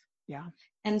life. Yeah.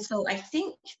 And so I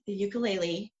think the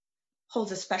ukulele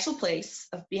holds a special place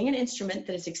of being an instrument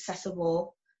that is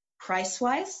accessible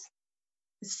price-wise,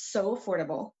 is so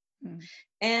affordable,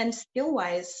 and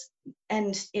skill-wise,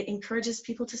 and it encourages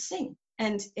people to sing.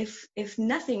 And if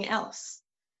nothing else,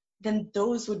 then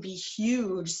those would be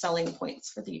huge selling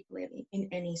points for the ukulele in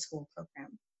any school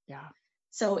program. Yeah.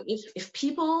 So if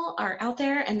people are out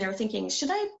there and they're thinking, should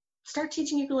I start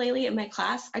teaching ukulele in my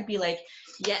class? I'd be like,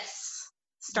 yes,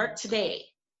 start today.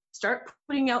 Start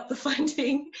putting out the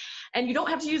funding. And you don't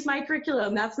have to use my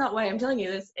curriculum. That's not why I'm telling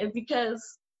you this,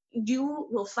 because you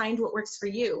will find what works for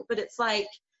you. But it's like,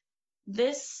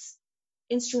 this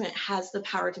instrument has the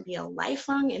power to be a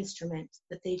lifelong instrument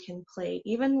that they can play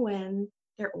even when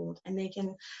they're old, and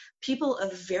people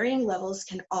of varying levels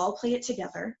can all play it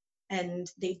together, and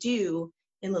they do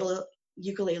in little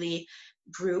ukulele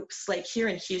groups. Like here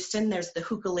in Houston, there's the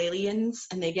Ukuleleans,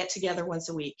 and they get together once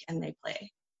a week and they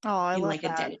play. Oh, I love like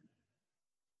that. A day.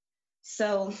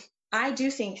 So I do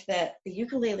think that the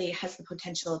ukulele has the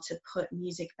potential to put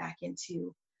music back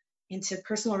into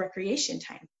personal recreation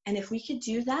time. And if we could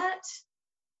do that,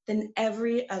 then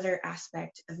every other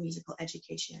aspect of musical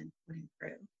education would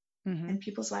improve, and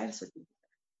people's lives would be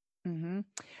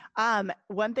better.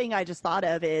 One thing I just thought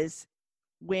of is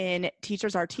when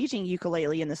teachers are teaching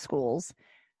ukulele in the schools,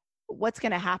 what's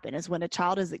going to happen is when a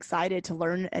child is excited to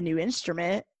learn a new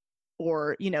instrument,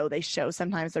 or, they show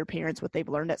sometimes their parents what they've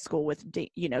learned at school with,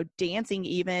 dancing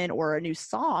even, or a new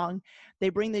song, they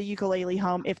bring the ukulele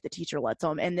home if the teacher lets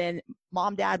them. And then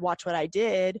mom, dad, watch what I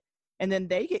did. And then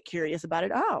they get curious about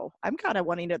it. Oh, I'm kind of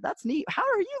wanting to, that's neat. How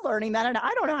are you learning that? And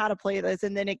I don't know how to play this.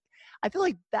 And then I feel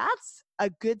like that's a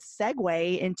good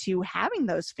segue into having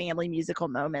those family musical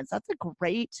moments. That's a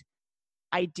great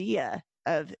idea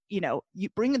of, you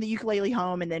bringing the ukulele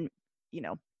home, and then,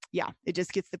 it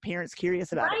just gets the parents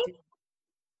curious about it.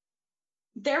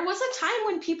 There was a time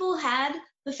when people had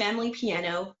the family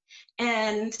piano,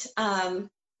 and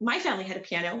my family had a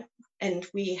piano, and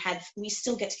we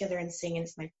still get together and sing, and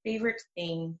it's my favorite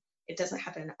thing. It doesn't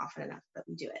happen often enough, but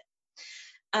we do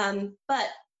it. But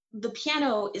the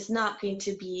piano is not going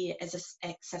to be as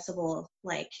accessible,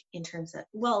 like in terms of,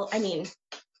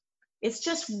 it's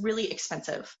just really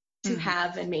expensive to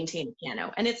have and maintain a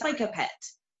piano. And it's like a pet.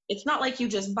 It's not like you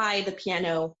just buy the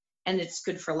piano and it's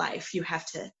good for life. You have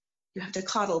to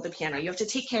coddle the piano. You have to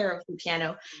take care of the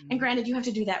piano. And granted, you have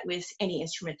to do that with any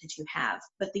instrument that you have.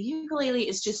 But the ukulele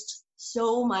is just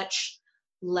so much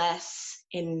less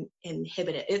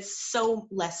inhibited. It's so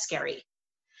less scary.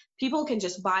 People can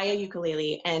just buy a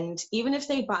ukulele, and even if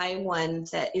they buy one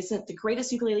that isn't the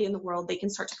greatest ukulele in the world, they can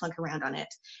start to clunk around on it,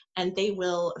 and they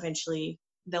will eventually.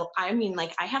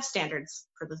 I have standards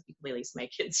for the ukuleles my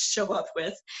kids show up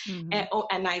with,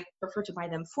 and I prefer to buy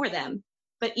them for them.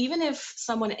 But even if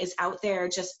someone is out there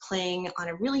just playing on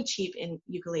a really cheap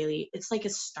ukulele, it's like a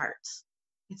start.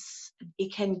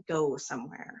 It can go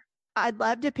somewhere. I'd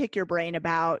love to pick your brain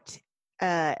about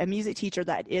a music teacher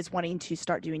that is wanting to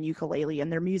start doing ukulele in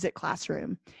their music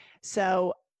classroom.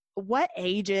 So what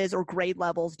ages or grade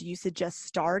levels do you suggest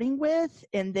starting with?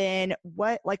 And then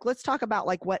let's talk about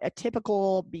like what a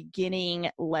typical beginning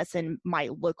lesson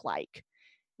might look like.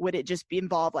 Would it just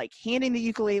involve like handing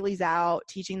the ukuleles out,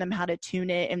 teaching them how to tune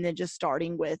it, and then just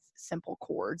starting with simple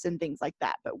chords and things like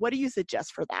that? But what do you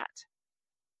suggest for that?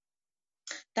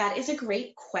 That is a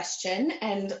great question.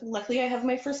 And luckily I have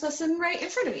my first lesson right in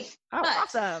front of me. Oh,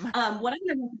 awesome. What I'm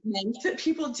going to recommend that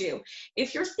people do,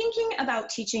 if you're thinking about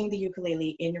teaching the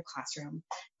ukulele in your classroom,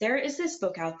 there is this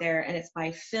book out there and it's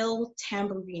by Phil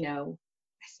Tamburino,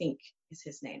 I think is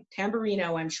his name.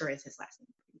 Tamburino, I'm sure is his last name.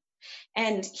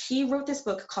 And he wrote this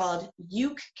book called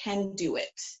Uke Can Do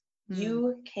It.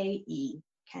 U-K-E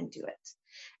Can Do It.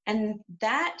 And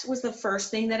that was the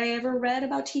first thing that I ever read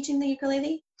about teaching the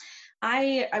ukulele.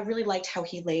 I really liked how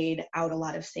he laid out a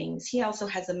lot of things. He also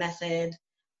has a method,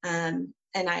 and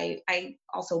I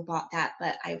also bought that,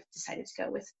 but I've decided to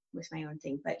go with my own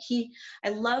thing. But I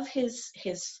love his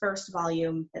first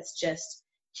volume. That's just,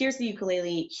 here's the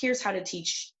ukulele, here's how to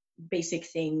teach basic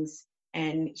things,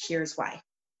 and here's why.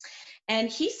 And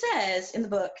he says in the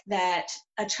book that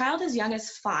a child as young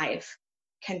as 5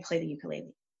 can play the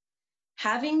ukulele.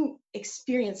 Having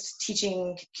experienced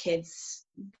teaching kids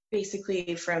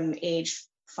basically from age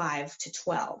 5 to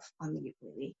 12 on the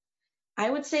ukulele, I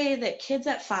would say that kids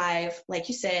at 5, like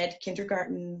you said,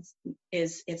 kindergarten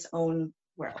is its own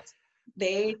world.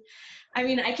 I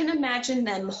can imagine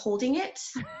them holding it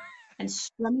and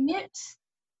strumming it,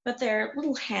 but their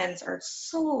little hands are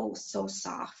so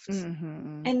soft.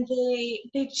 Mm-hmm. And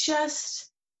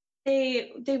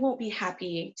they won't be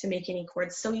happy to make any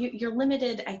chords. So you're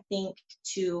limited, I think,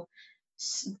 to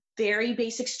very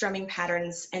basic strumming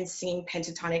patterns and singing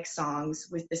pentatonic songs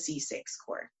with the C6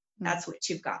 chord. That's what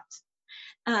you've got.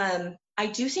 I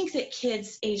do think that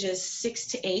kids ages 6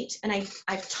 to 8, and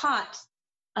I've taught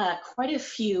quite a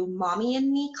few mommy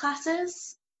and me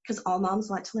classes, because all moms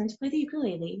want to learn to play the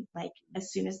ukulele. Like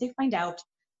as soon as they find out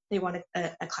they want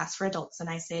a class for adults, and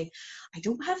I say, I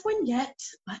don't have one yet,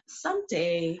 but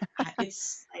someday.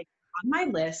 It's like on my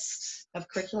list of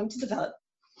curriculum to develop.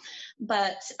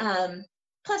 But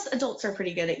plus adults are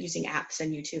pretty good at using apps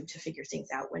and YouTube to figure things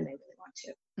out when they really want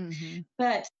to. Mm-hmm.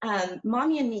 But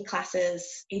mommy and me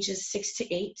classes, ages 6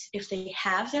 to 8, if they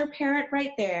have their parent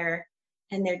right there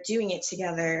and they're doing it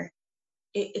together,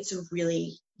 it's a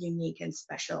really unique and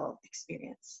special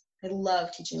experience. I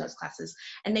love teaching those classes.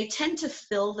 And they tend to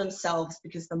fill themselves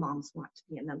because the moms want to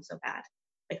be in them so bad.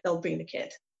 Like they'll bring the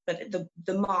kid, but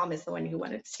the mom is the one who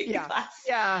wanted to take the class.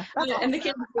 Yeah. And awesome. The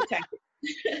kid is protected.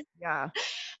 Yeah.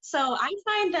 So I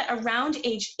find that around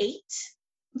age 8,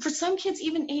 for some kids,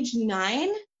 even age 9,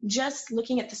 just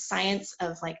looking at the science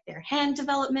of like their hand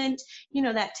development,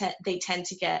 that they tend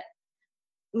to get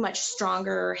much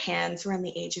stronger hands around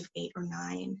the age of 8 or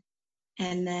 9.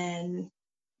 And then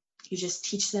you just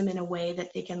teach them in a way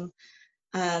that they can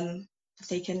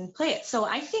play it. So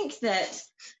I think that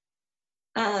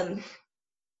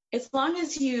as long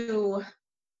as you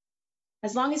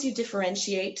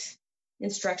differentiate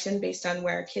instruction based on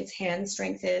where a kid's hand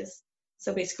strength is,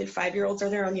 so basically 5-year-olds are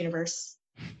their own universe,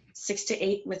 6 to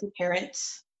 8 with a parent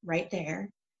right there,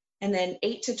 and then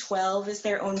 8 to 12 is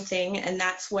their own thing, and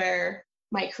that's where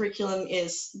my curriculum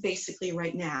is basically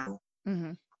right now.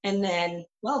 Mm-hmm. And then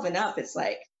 12 and up, it's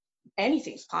like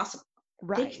anything's possible.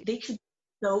 Right. They could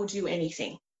go do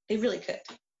anything. They really could.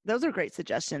 Those are great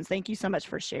suggestions. Thank you so much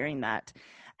for sharing that.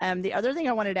 The other thing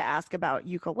I wanted to ask about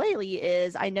ukulele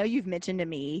is, I know you've mentioned to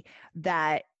me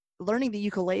that learning the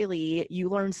ukulele, you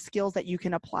learn skills that you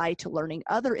can apply to learning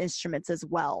other instruments as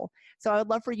well. So I would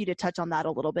love for you to touch on that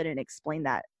a little bit and explain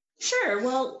that. Sure.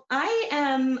 Well,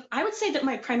 I would say that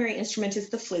my primary instrument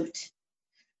is the flute.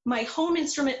 My home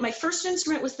instrument, my first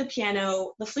instrument was the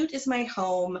piano. The flute is my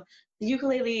home. The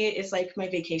ukulele is like my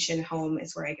vacation home,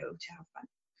 is where I go to have fun.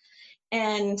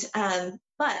 And,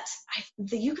 but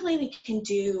the ukulele can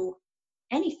do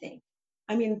anything.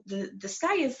 I mean, the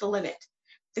sky is the limit.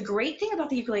 The great thing about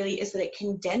the ukulele is that it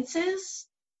condenses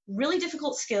really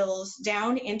difficult skills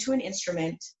down into an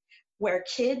instrument where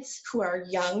kids who are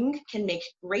young can make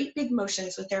great big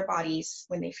motions with their bodies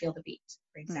when they feel the beat,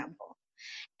 for example.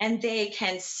 And they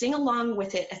can sing along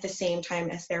with it at the same time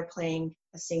as they're playing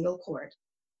a single chord,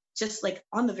 just like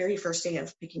on the very first day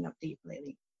of picking up the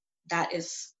ukulele. That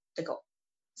is the goal.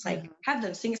 It's like have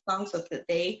them sing a song so that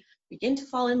they begin to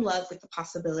fall in love with the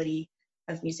possibility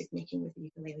of music making with the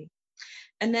ukulele.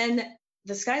 And then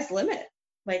the sky's the limit.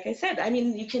 Like I said, I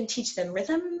mean, you can teach them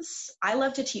rhythms. I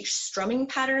love to teach strumming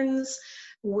patterns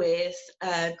with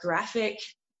graphic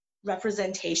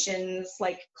representations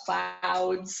like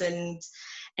clouds and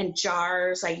And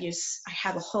jars, I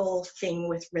have a whole thing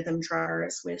with rhythm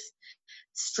jars with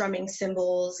strumming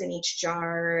cymbals in each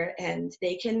jar, and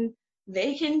they can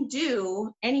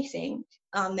do anything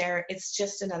on there. It's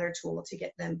just another tool to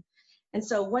get them. And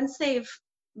so once the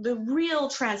real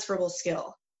transferable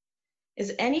skill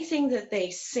is anything that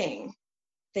they sing,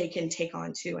 they can take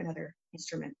on to another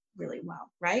instrument really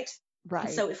well, right? Right.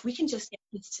 And so if we can just get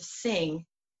kids to sing,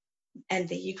 and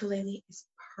the ukulele is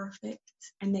perfect,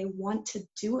 and they want to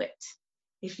do it.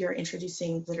 If you're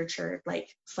introducing literature like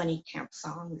funny camp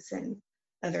songs and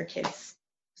other kids'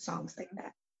 songs like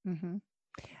that. Mm-hmm.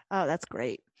 Oh, that's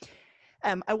great.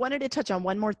 I wanted to touch on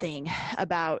one more thing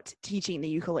about teaching the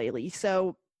ukulele.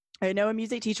 So I know a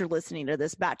music teacher listening to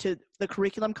this, back to the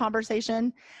curriculum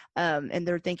conversation, and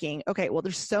they're thinking, okay, well,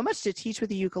 there's so much to teach with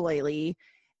the ukulele.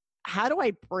 How do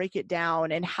I break it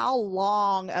down, and how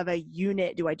long of a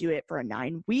unit do I do it for?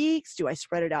 9 weeks? Do I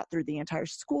spread it out through the entire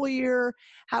school year?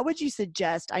 How would you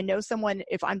suggest? I know someone,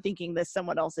 if I'm thinking this,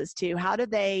 someone else is too. How do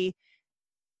they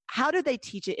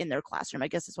teach it in their classroom? I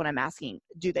guess is what I'm asking.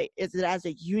 Is it as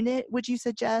a unit, would you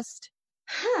suggest?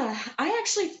 I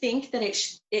actually think that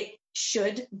it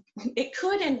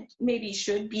could and maybe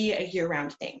should be a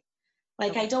year-round thing.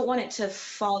 Like, I don't want it to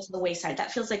fall to the wayside.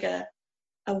 That feels like a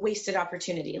wasted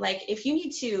opportunity. Like, if you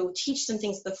need to teach some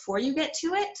things before you get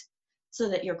to it so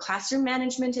that your classroom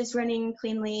management is running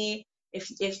cleanly,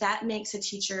 if that makes a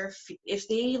teacher, if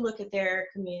they look at their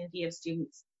community of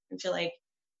students and feel like,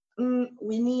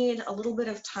 we need a little bit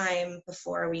of time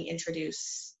before we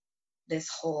introduce this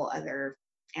whole other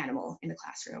animal in the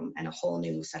classroom and a whole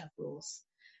new set of rules,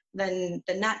 then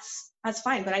that's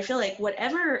fine. But I feel like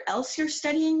whatever else you're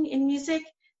studying in music,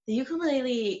 the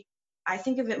ukulele, I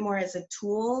think of it more as a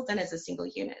tool than as a single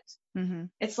unit. Mm-hmm.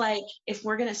 It's like if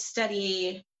we're going to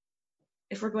study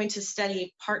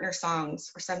partner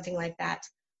songs or something like that,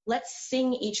 let's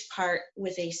sing each part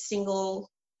with a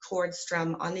single chord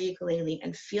strum on the ukulele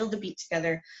and feel the beat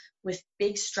together with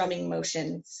big strumming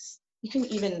motions. You can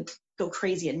even go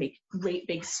crazy and make great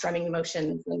big strumming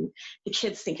motions, and the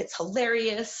kids think it's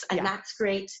hilarious, and that's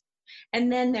great.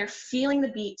 And then they're feeling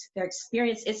the beat, their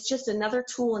experience. It's just another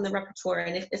tool in the repertoire.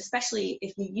 And especially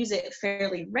if you use it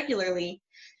fairly regularly,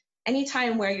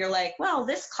 anytime where you're like, well,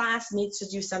 this class needs to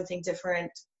do something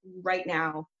different right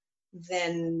now,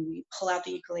 then we pull out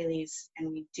the ukuleles and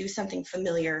we do something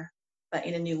familiar, but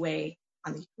in a new way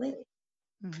on the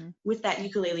ukulele with that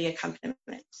ukulele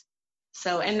accompaniment.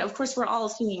 So, and of course, we're all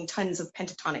singing tons of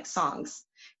pentatonic songs,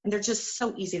 and they're just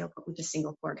so easy to put with a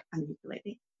single chord on the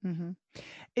ukulele. Mm-hmm.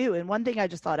 Ooh, and one thing I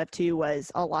just thought of too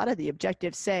was a lot of the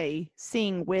objectives say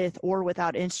sing with or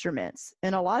without instruments.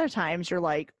 And a lot of times you're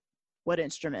like, what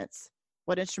instruments?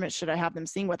 What instruments should I have them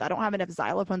sing with? I don't have enough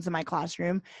xylophones in my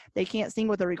classroom. They can't sing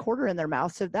with a recorder in their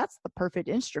mouth. So that's the perfect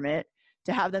instrument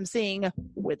to have them sing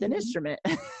with an instrument.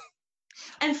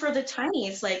 And for the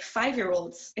tinies, like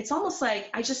 5-year-olds, it's almost like,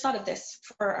 I just thought of this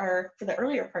for the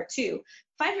earlier part too.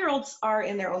 5-year-olds are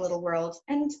in their own little world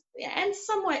and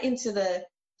somewhat into the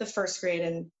first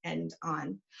grade and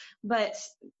on, but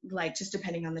like just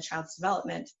depending on the child's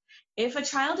development. If a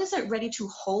child isn't ready to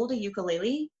hold a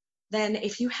ukulele, then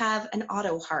if you have an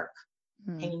auto harp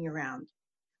hanging around,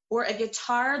 or a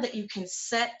guitar that you can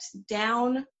set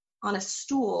down on a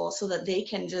stool so that they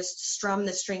can just strum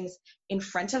the strings in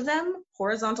front of them,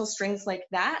 horizontal strings like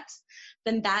that,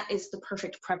 then that is the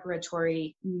perfect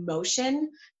preparatory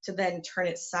motion to then turn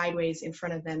it sideways in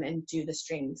front of them and do the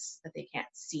strings that they can't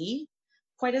see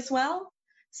quite as well.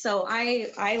 So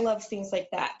I love things like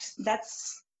that.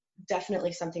 That's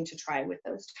definitely something to try with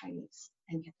those tinies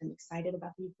and get them excited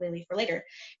about the ukulele for later.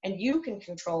 And you can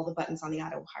control the buttons on the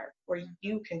auto harp, or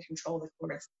you can control the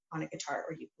chords on a guitar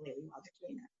or ukulele while they're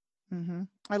doing that. Mm-hmm.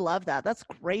 I love that. That's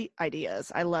great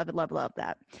ideas. I love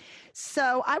that.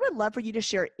 So I would love for you to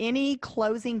share any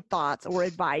closing thoughts or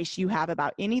advice you have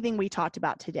about anything we talked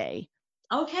about today.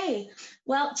 Okay.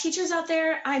 Well, teachers out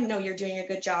there, I know you're doing a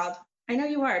good job. I know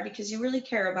you are, because you really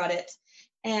care about it.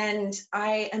 And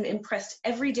I am impressed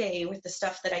every day with the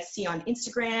stuff that I see on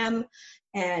Instagram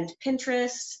and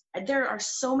Pinterest. There are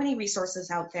so many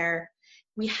resources out there.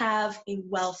 We have a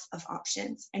wealth of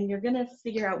options, and you're going to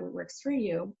figure out what works for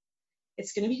you.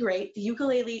 It's going to be great. The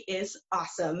ukulele is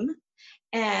awesome,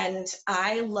 and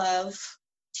I love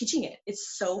teaching it.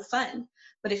 It's so fun.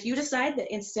 But if you decide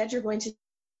that instead you're going to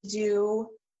do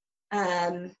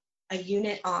a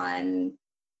unit on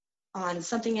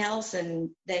something else and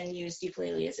then use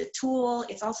ukulele as a tool,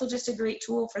 it's also just a great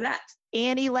tool for that.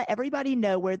 Annie, let everybody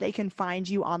know where they can find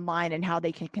you online and how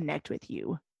they can connect with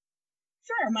you.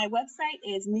 Sure. My website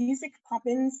is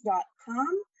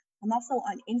musicpoppins.com. I'm also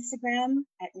on Instagram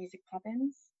at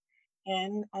musicpoppins.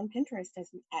 and on Pinterest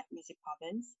at Music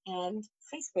Poppins, and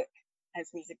Facebook as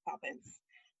Music Poppins.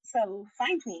 So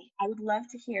find me. I would love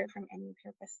to hear from any of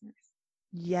your listeners.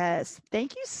 Yes.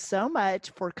 Thank you so much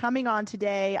for coming on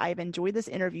today. I've enjoyed this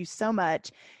interview so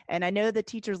much. And I know the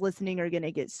teachers listening are going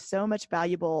to get so much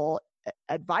valuable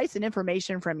advice and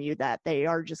information from you that they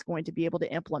are just going to be able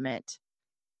to implement.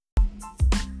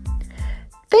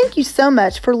 Thank you so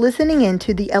much for listening in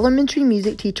to the Elementary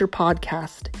Music Teacher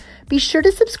Podcast. Be sure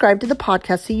to subscribe to the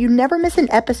podcast so you never miss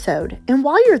an episode. And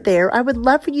while you're there, I would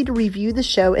love for you to review the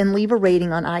show and leave a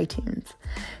rating on iTunes.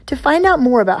 To find out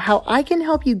more about how I can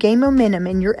help you gain momentum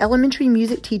in your elementary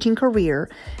music teaching career,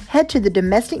 head to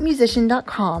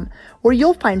thedomesticmusician.com, where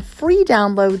you'll find free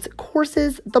downloads,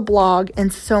 courses, the blog,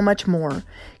 and so much more.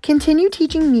 Continue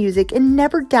teaching music and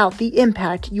never doubt the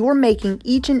impact you're making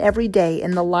each and every day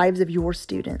in the lives of your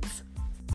students.